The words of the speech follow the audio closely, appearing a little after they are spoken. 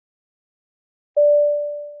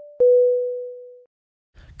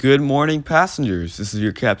Good morning, passengers. This is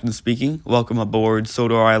your captain speaking. Welcome aboard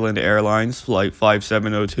Sodor Island Airlines Flight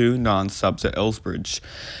 5702, non-stop to Ellsbridge.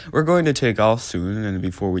 We're going to take off soon, and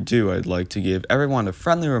before we do, I'd like to give everyone a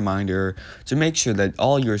friendly reminder to make sure that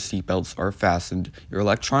all your seatbelts are fastened, your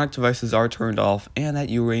electronic devices are turned off, and that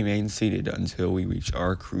you remain seated until we reach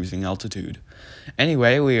our cruising altitude.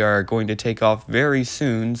 Anyway, we are going to take off very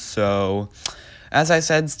soon, so as I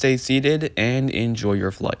said, stay seated and enjoy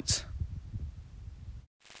your flight.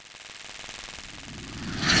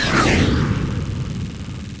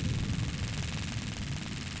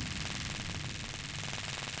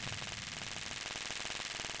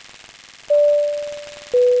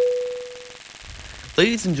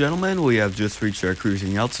 Ladies and gentlemen, we have just reached our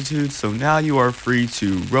cruising altitude, so now you are free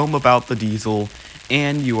to roam about the diesel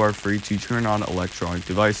and you are free to turn on electronic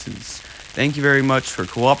devices. Thank you very much for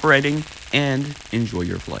cooperating and enjoy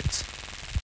your flights.